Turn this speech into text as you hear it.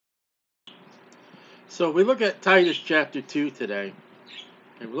So we look at Titus chapter 2 today,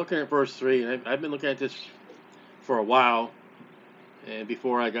 and we're looking at verse 3, and I've been looking at this for a while, and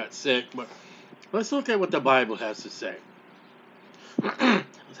before I got sick, but let's look at what the Bible has to say.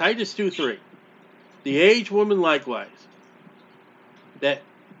 Titus 2:3. The aged woman likewise, that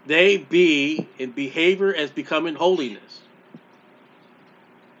they be in behavior as becoming holiness.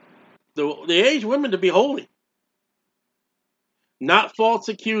 The aged women to be holy, not false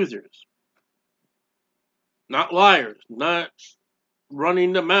accusers, not liars, not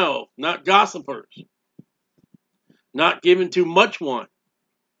running the mouth, not gossipers, not giving too much wine,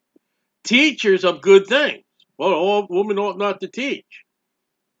 teachers of good things. Well, all women ought not to teach.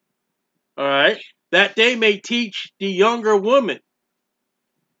 All right? That they may teach the younger woman.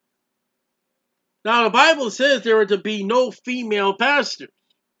 Now, the Bible says there are to be no female pastors.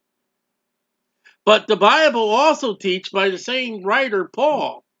 But the Bible also teaches by the same writer,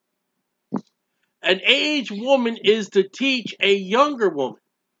 Paul, an aged woman is to teach a younger woman,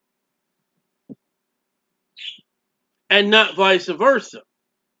 and not vice versa.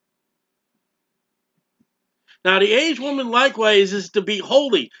 Now, the aged woman likewise is to be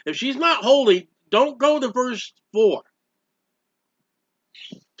holy. If she's not holy, don't go to verse 4.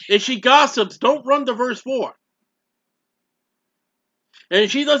 If she gossips, don't run to verse 4. And if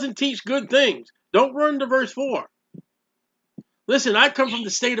she doesn't teach good things, don't run to verse 4. Listen, I come from the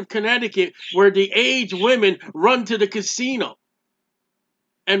state of Connecticut where the aged women run to the casino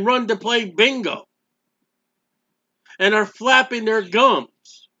and run to play bingo and are flapping their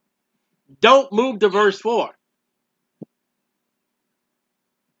gums. Don't move to verse 4.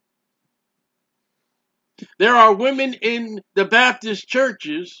 There are women in the Baptist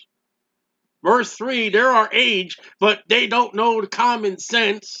churches, verse 3, there are aged, but they don't know the common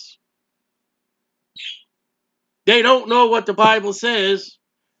sense. They don't know what the Bible says.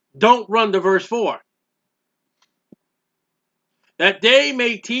 Don't run to verse 4. That they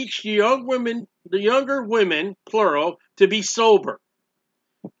may teach the younger women, plural, to be sober.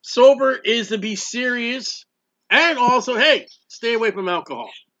 Sober is to be serious, and also, hey, stay away from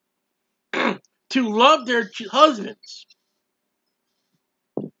alcohol. To love their husbands.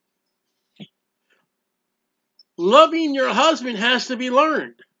 Loving your husband has to be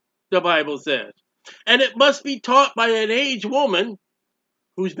learned, the Bible says. And it must be taught by an aged woman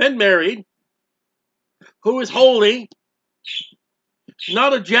who's been married, who is holy,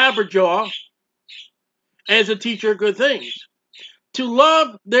 not a jabberjaw, as a teacher of good things. To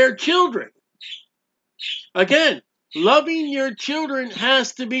love their children. Again, loving your children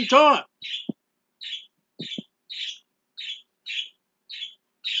has to be taught.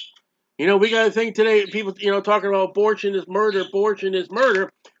 You know, we got to think today, people, talking about abortion is murder, abortion is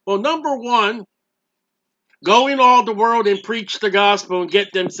murder. Well, number one, go in all the world and preach the gospel and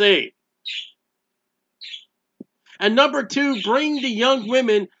get them saved. And number two, bring the young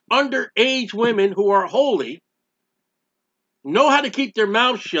women, underage women who are holy, know how to keep their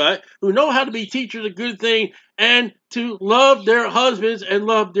mouths shut, who know how to be teachers of good thing, and to love their husbands and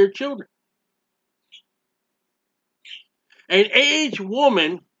love their children. An aged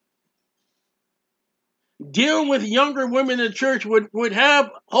woman deal with younger women in the church would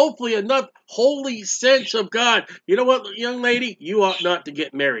have hopefully enough holy sense of God. You know what, young lady? You ought not to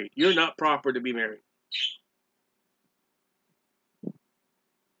get married. You're not proper to be married.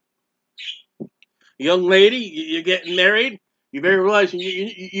 Young lady, you're getting married. You better realize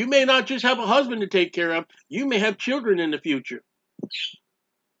you may not just have a husband to take care of. You may have children in the future.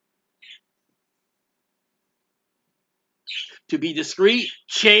 To be discreet,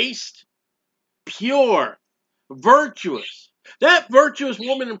 chaste, pure, virtuous. That virtuous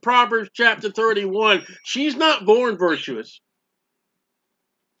woman in Proverbs chapter 31, she's not born virtuous.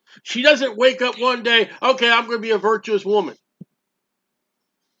 She doesn't wake up one day, okay, I'm going to be a virtuous woman.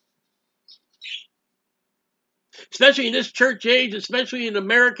 Especially in this church age, especially in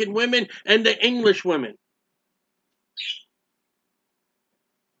American women and the English women.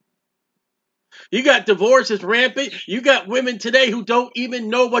 You got divorces rampant. You got women today who don't even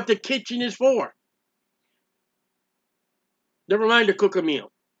know what the kitchen is for. Never mind to cook a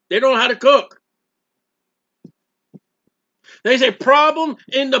meal. They don't know how to cook. There's a problem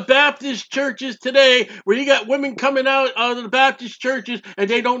in the Baptist churches today where you got women coming out of the Baptist churches and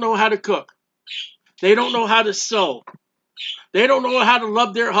they don't know how to cook. They don't know how to sew. They don't know how to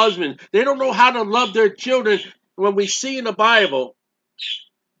love their husband. They don't know how to love their children. When we see in the Bible,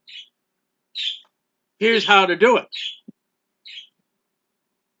 here's how to do it.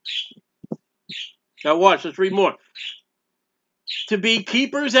 Now watch, let's read more. To be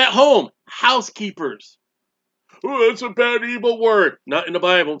keepers at home, housekeepers. Oh, that's a bad, evil word. Not in the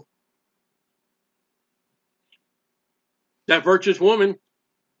Bible. That virtuous woman.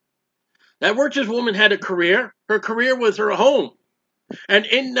 That virtuous woman had a career. Her career was her home. And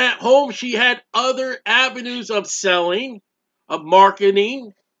in that home, she had other avenues of selling, of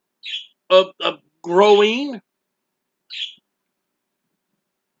marketing, of growing.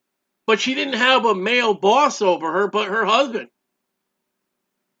 But she didn't have a male boss over her, but her husband.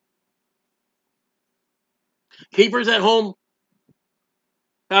 Keepers at home,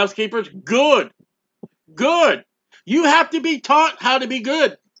 housekeepers, good. Good. You have to be taught how to be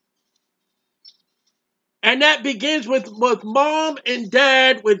good. And that begins with mom and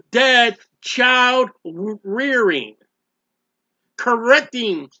dad, with dad, child rearing,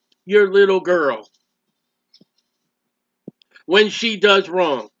 correcting your little girl when she does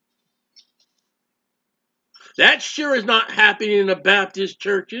wrong. That sure is not happening in the Baptist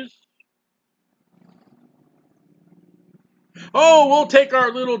churches. Oh, we'll take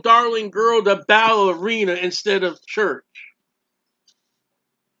our little darling girl to ballerina instead of church.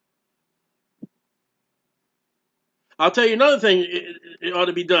 I'll tell you another thing, it ought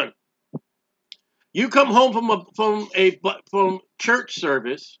to be done. You come home from church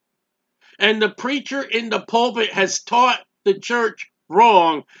service, and the preacher in the pulpit has taught the church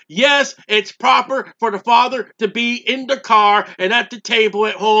wrong. Yes, it's proper for the father to be in the car and at the table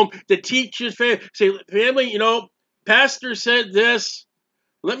at home to teach his family. Say, family, pastor said this.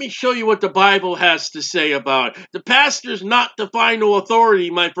 Let me show you what the Bible has to say about it. The pastor's not the final authority,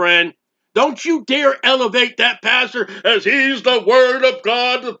 my friend. Don't you dare elevate that pastor as he's the Word of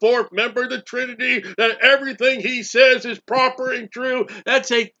God, the fourth member of the Trinity, that everything he says is proper and true.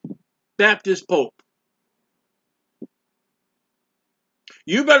 That's a Baptist Pope.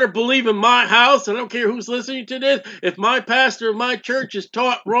 You better believe in my house, I don't care who's listening to this, if my pastor of my church is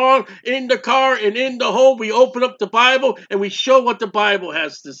taught wrong in the car and in the home, we open up the Bible and we show what the Bible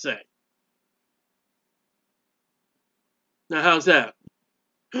has to say. Now, how's that?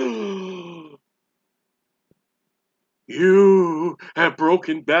 You have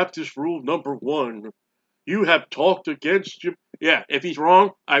broken Baptist rule number 1. You have talked against you. Yeah, if he's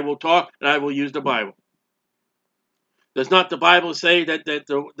wrong, I will talk and I will use the Bible. Does not the Bible say that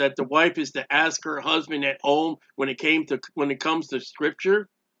the wife is to ask her husband at home when it comes to Scripture?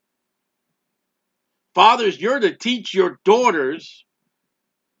 Fathers, you're to teach your daughters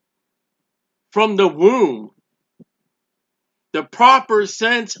from the womb the proper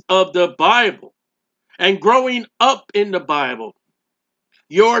sense of the Bible and growing up in the Bible.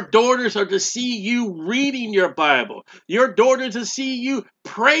 Your daughters are to see you reading your Bible. Your daughters to see you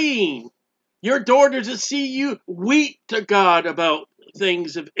praying. Your daughters to see you weep to God about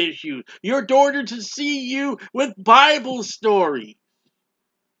things of issues. Your daughter to see you with Bible stories.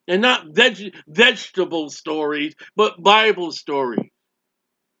 And not vegetable stories, but Bible stories.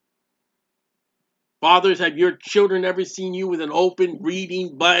 Fathers, have your children ever seen you with an open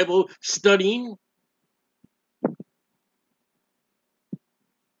reading Bible studying?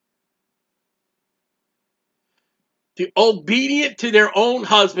 Obedient to their own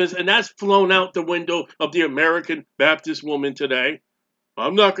husbands, and that's flown out the window of the American Baptist woman today.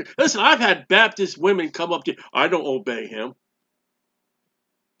 I'm not listen. I've had Baptist women come up to you. I don't obey him.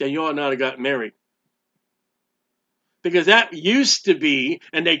 Then you ought not have got married, because that used to be,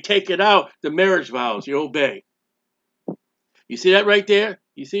 and they take it out, the marriage vows. You obey. You see that right there?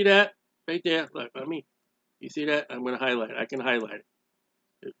 You see that right there? Look, you see that? I'm going to highlight it. I can highlight it.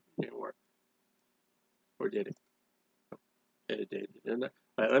 It didn't work, or did it? It did. All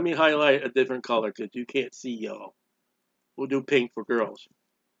right, let me highlight a different color because you can't see yellow. We'll do pink for girls.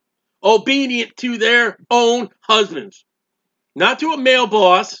 Obedient to their own husbands. Not to a male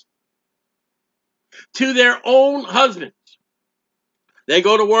boss. To their own husbands. They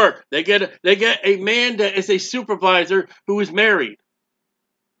go to work. They get a man that is a supervisor who is married.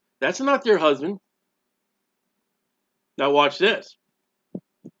 That's not their husband. Now watch this.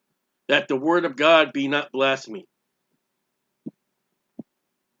 That the word of God be not blasphemed.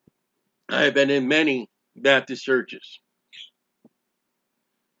 I have been in many Baptist churches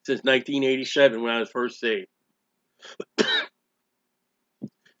since 1987 when I was first saved.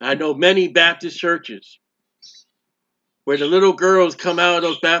 I know many Baptist churches where the little girls come out of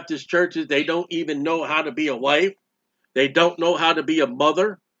those Baptist churches, they don't even know how to be a wife. They don't know how to be a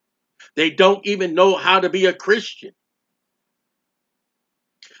mother. They don't even know how to be a Christian.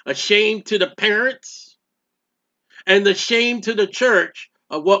 A shame to the parents and the shame to the church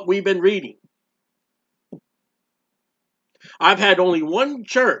of what we've been reading. I've had only one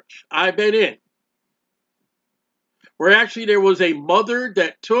church I've been in where actually there was a mother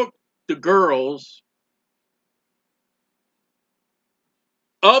that took the girls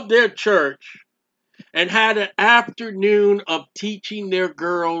of their church and had an afternoon of teaching their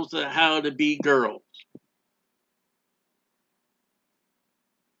girls how to be girls.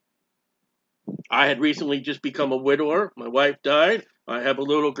 I had recently just become a widower. My wife died. I have a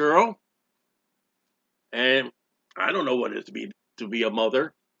little girl, and I don't know what it is to be a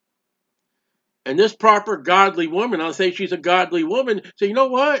mother. And this proper godly woman, I'll say she's a godly woman, say, you know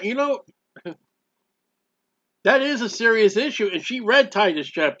what? That is a serious issue. And she read Titus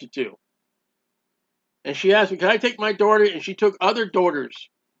chapter 2. And she asked me, can I take my daughter? And she took other daughters.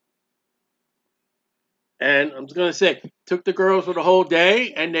 And I'm just going to say, took the girls for the whole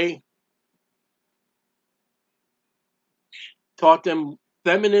day, and they taught them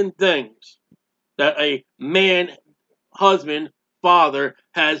feminine things that a man, husband, father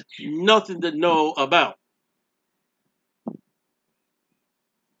has nothing to know about.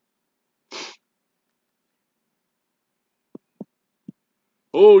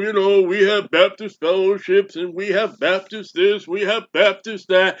 Oh, we have Baptist fellowships and we have Baptist this, we have Baptist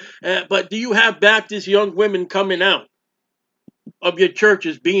that. But do you have Baptist young women coming out of your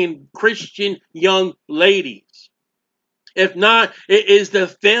churches being Christian young ladies? If not, it is the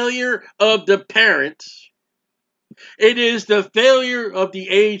failure of the parents. It is the failure of the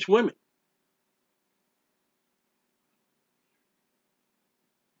aged women.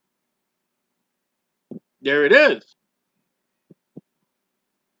 There it is.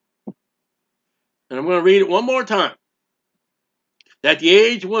 And I'm going to read it one more time. That the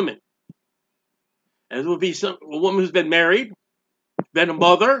aged woman, and it will be a woman who's been married, been a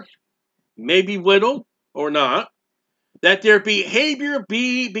mother, maybe widowed or not, that their behavior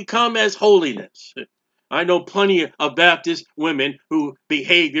become as holiness. I know plenty of Baptist women whose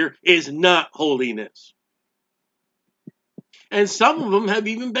behavior is not holiness. And some of them have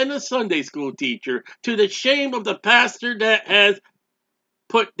even been a Sunday school teacher, to the shame of the pastor that has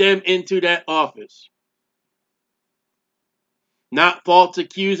put them into that office. Not false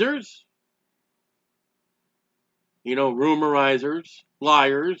accusers, rumorizers,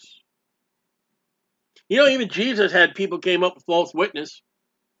 liars. Even Jesus had people came up with false witness.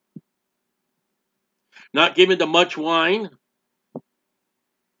 Not given to much wine.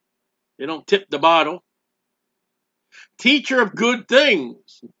 They don't tip the bottle. Teacher of good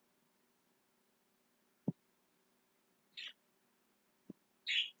things.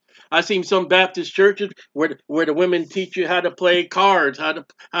 I've seen some Baptist churches where the women teach you how to play cards, how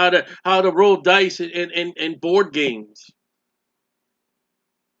to roll dice in board games.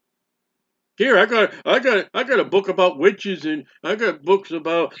 Here, I got a book about witches, and I got books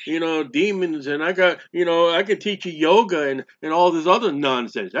about demons, and I can teach you yoga and all this other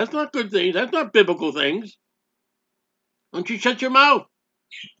nonsense. That's not good things. That's not biblical things. Don't you shut your mouth.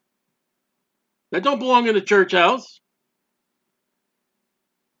 That don't belong in the church house.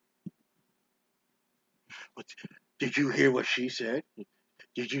 But did you hear what she said?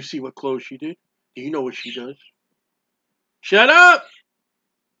 Did you see what clothes she did? Do you know what she does? Shut up!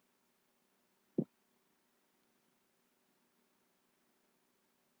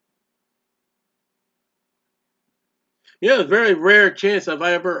 Yeah, a very rare chance have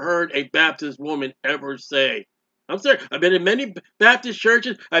I ever heard a Baptist woman ever say. I'm sorry. I've been in many Baptist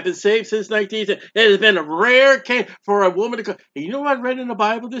churches. I've been saved since 19. It has been a rare case for a woman to go. You know what I read in the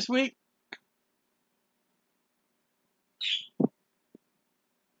Bible this week?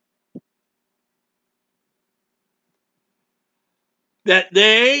 That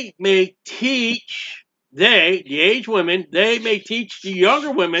they may teach, the aged women, they may teach the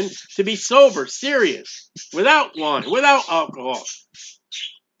younger women to be sober, serious, without wine, without alcohol.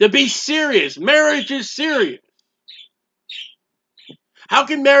 To be serious. Marriage is serious. How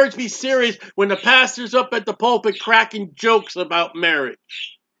can marriage be serious when the pastor's up at the pulpit cracking jokes about marriage?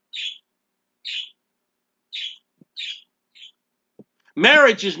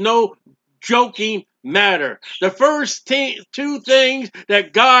 Marriage is no joking matter. The first two things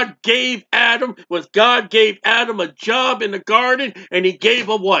that God gave Adam was God gave Adam a job in the garden, and he gave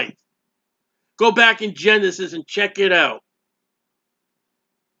a wife. Go back in Genesis and check it out.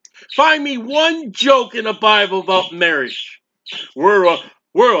 Find me one joke in the Bible about marriage. We're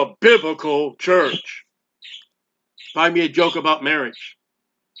a biblical church. Find me a joke about marriage.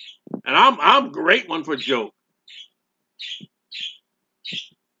 And I'm a great one for joke.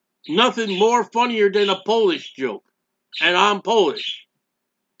 Nothing more funnier than a Polish joke. And I'm Polish.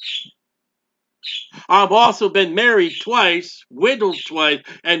 I've also been married twice, widowed twice,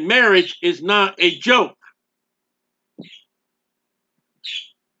 and marriage is not a joke.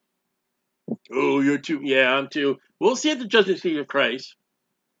 Oh, you're too. Yeah, I'm too. We'll see at the judgment seat of Christ.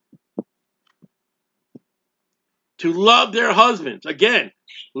 to love their husbands. Again,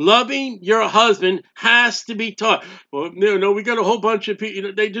 loving your husband has to be taught. Well, no, we got a whole bunch of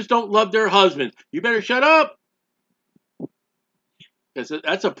people, they just don't love their husbands. You better shut up. Because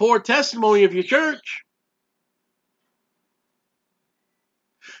that's a poor testimony of your church.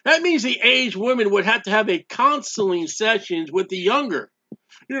 That means the aged women would have to have a counseling sessions with the younger.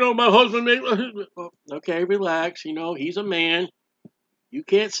 My husband made... Okay, relax. He's a man. You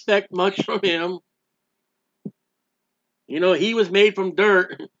can't expect much from him. He was made from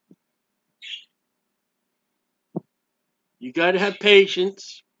dirt. You got to have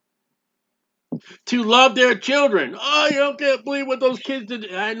patience. To love their children. Oh, you can't believe what those kids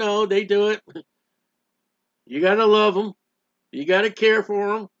did. I know, they do it. You got to love them. You got to care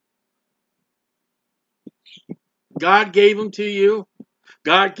for them. God gave them to you.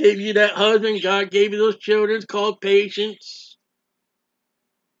 God gave you that husband. God gave you those children. It's called patience.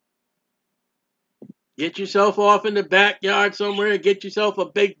 Get yourself off in the backyard somewhere and get yourself a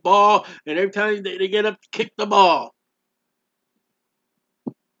big ball. And every time they get up, kick the ball.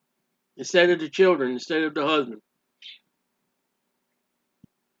 Instead of the children, instead of the husband.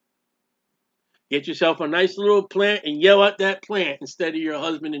 Get yourself a nice little plant and yell at that plant instead of your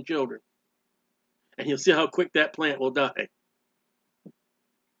husband and children. And you'll see how quick that plant will die.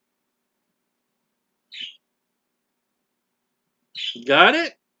 Got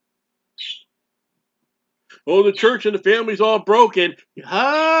it? Oh, the church and the family's all broken.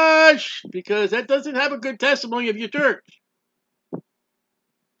 Hush! Because that doesn't have a good testimony of your church.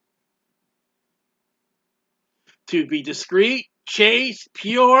 To be discreet, chaste,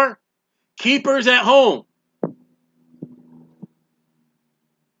 pure, keepers at home.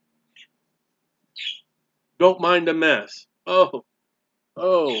 Don't mind the mess. Oh.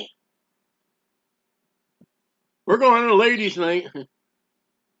 We're going on a ladies' night.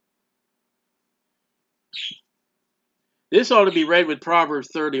 This ought to be read with Proverbs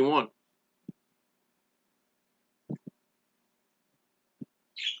 31.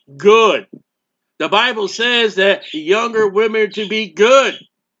 Good. The Bible says that younger women are to be good.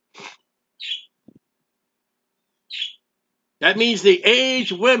 That means the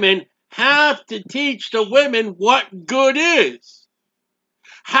aged women have to teach the women what good is.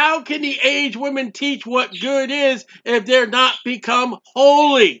 How can the aged women teach what good is if they're not become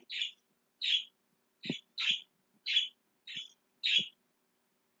holy?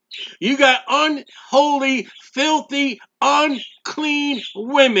 You got unholy, filthy, unclean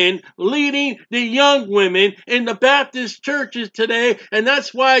women leading the young women in the Baptist churches today, and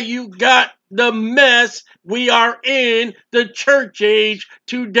that's why you got the mess we are in the church age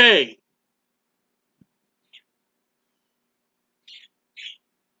today.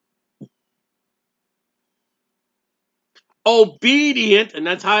 Obedient, and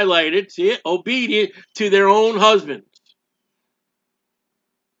that's highlighted, see it? Obedient to their own husbands.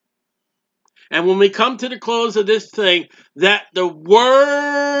 And when we come to the close of this thing, that the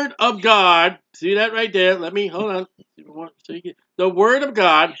word of God, see that right there? Let me, hold on. So you get the word of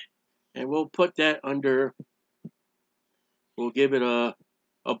God, and we'll put that under, we'll give it a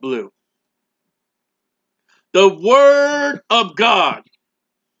blue. The word of God,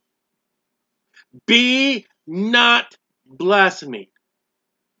 be not blasphemed.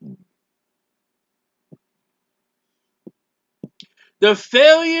 The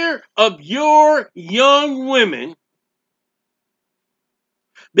failure of your young women,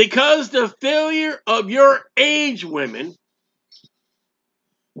 because the failure of your aged women,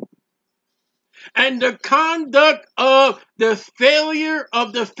 and the conduct of the failure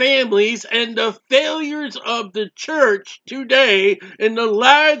of the families and the failures of the church today in the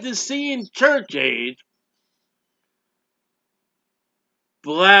Laodicean church age,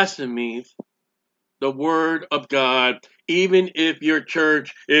 blasphemies the word of God, even if your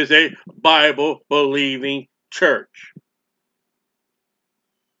church is a Bible-believing church.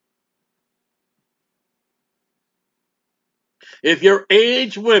 If your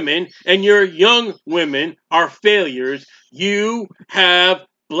aged women and your young women are failures, you have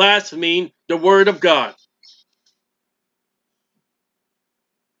blasphemed the word of God.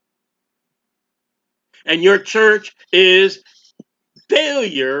 And your church is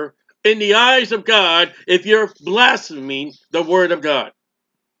failure in the eyes of God if you're blaspheming the word of God.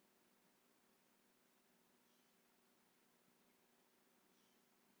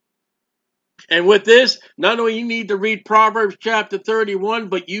 And with this, not only you need to read Proverbs chapter 31,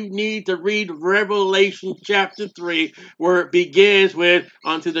 but you need to read Revelation chapter 3, where it begins with,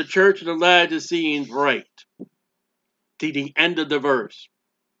 unto the church of the Laodiceans write, to the end of the verse.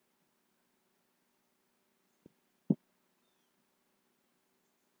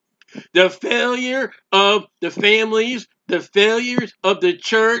 The failure of the families, the failures of the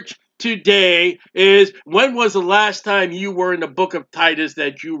church today is, when was the last time you were in the book of Titus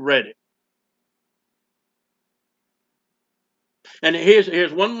that you read it? And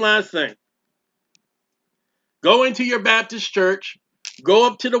here's one last thing. Go into your Baptist church, go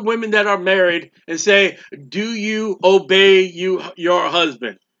up to the women that are married and say, do you obey your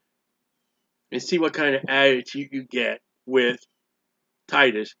husband? And see what kind of attitude you get with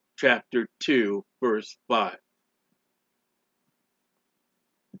Titus chapter 2, verse 5.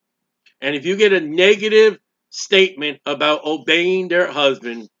 And if you get a negative statement about obeying their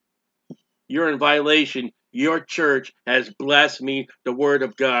husband, you're in violation. Your church has blasphemed the word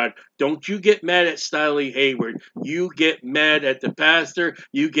of God. Don't you get mad at Stiley Hayward. You get mad at the pastor.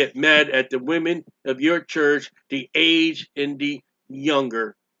 You get mad at the women of your church, the aged and the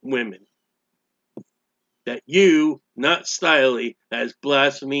younger women. That you, not Stiley, has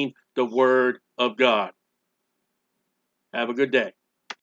blasphemed the word of God. Have a good day.